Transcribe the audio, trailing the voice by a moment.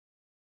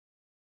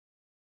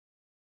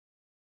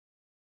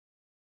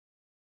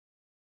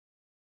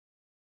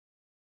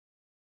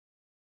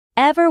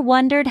Ever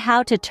wondered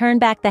how to turn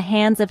back the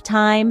hands of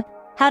time?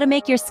 How to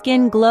make your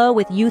skin glow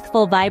with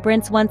youthful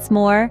vibrance once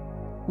more?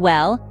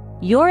 Well,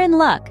 you're in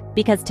luck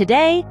because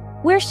today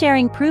we're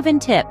sharing proven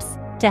tips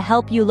to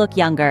help you look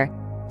younger.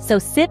 So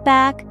sit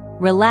back,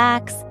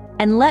 relax,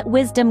 and let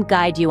wisdom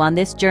guide you on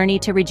this journey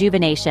to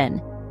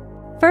rejuvenation.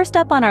 First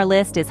up on our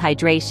list is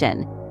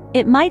hydration.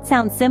 It might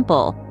sound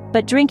simple,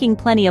 but drinking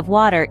plenty of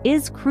water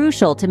is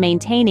crucial to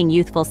maintaining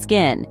youthful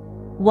skin.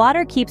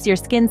 Water keeps your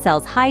skin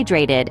cells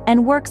hydrated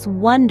and works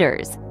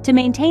wonders to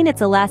maintain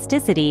its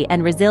elasticity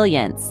and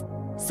resilience.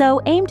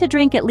 So aim to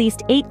drink at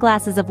least 8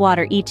 glasses of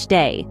water each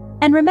day.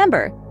 And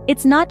remember,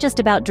 it's not just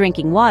about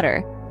drinking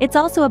water, it's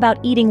also about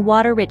eating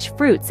water-rich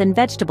fruits and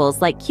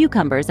vegetables like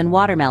cucumbers and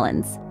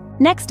watermelons.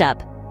 Next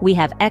up, we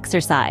have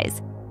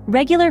exercise.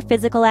 Regular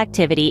physical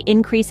activity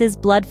increases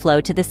blood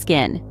flow to the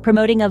skin,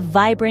 promoting a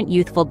vibrant,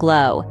 youthful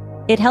glow.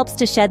 It helps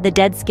to shed the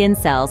dead skin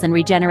cells and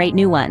regenerate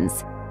new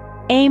ones.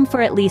 Aim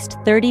for at least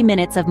 30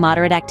 minutes of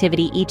moderate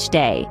activity each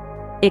day.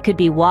 It could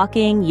be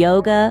walking,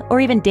 yoga, or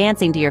even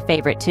dancing to your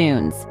favorite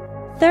tunes.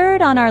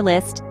 Third on our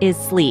list is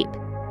sleep.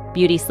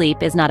 Beauty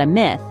sleep is not a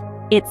myth,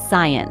 it's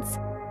science.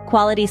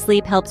 Quality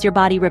sleep helps your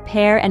body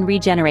repair and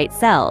regenerate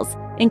cells,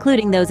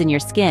 including those in your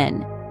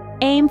skin.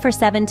 Aim for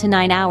 7 to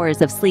 9 hours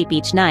of sleep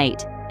each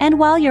night, and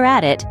while you're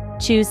at it,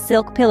 choose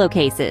silk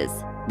pillowcases.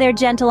 They're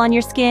gentle on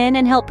your skin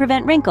and help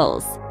prevent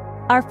wrinkles.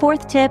 Our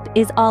fourth tip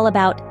is all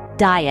about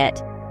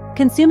diet.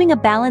 Consuming a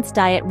balanced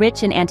diet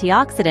rich in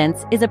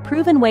antioxidants is a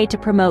proven way to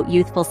promote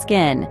youthful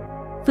skin.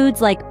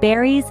 Foods like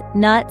berries,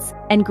 nuts,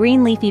 and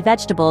green leafy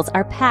vegetables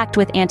are packed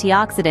with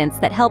antioxidants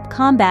that help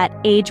combat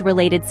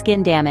age-related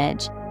skin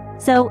damage.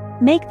 So,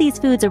 make these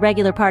foods a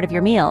regular part of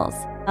your meals.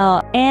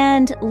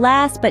 And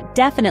last but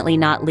definitely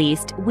not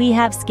least, we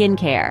have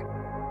skincare.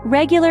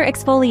 Regular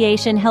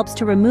exfoliation helps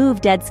to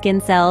remove dead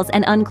skin cells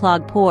and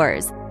unclog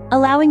pores,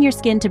 allowing your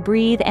skin to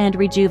breathe and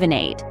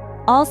rejuvenate.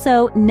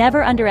 Also,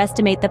 never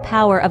underestimate the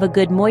power of a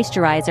good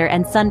moisturizer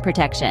and sun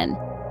protection.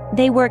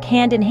 They work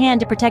hand in hand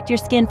to protect your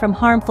skin from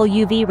harmful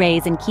UV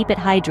rays and keep it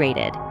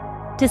hydrated.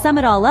 To sum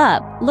it all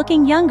up,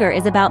 looking younger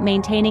is about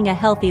maintaining a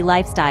healthy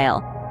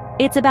lifestyle.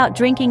 It's about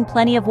drinking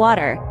plenty of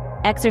water,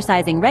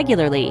 exercising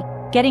regularly,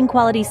 getting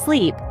quality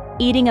sleep,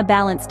 eating a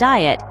balanced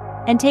diet,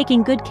 and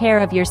taking good care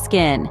of your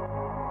skin.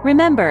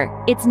 Remember,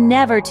 it's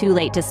never too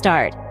late to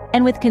start,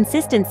 and with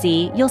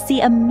consistency, you'll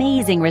see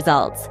amazing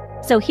results.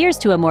 So here's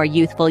to a more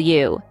youthful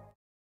you.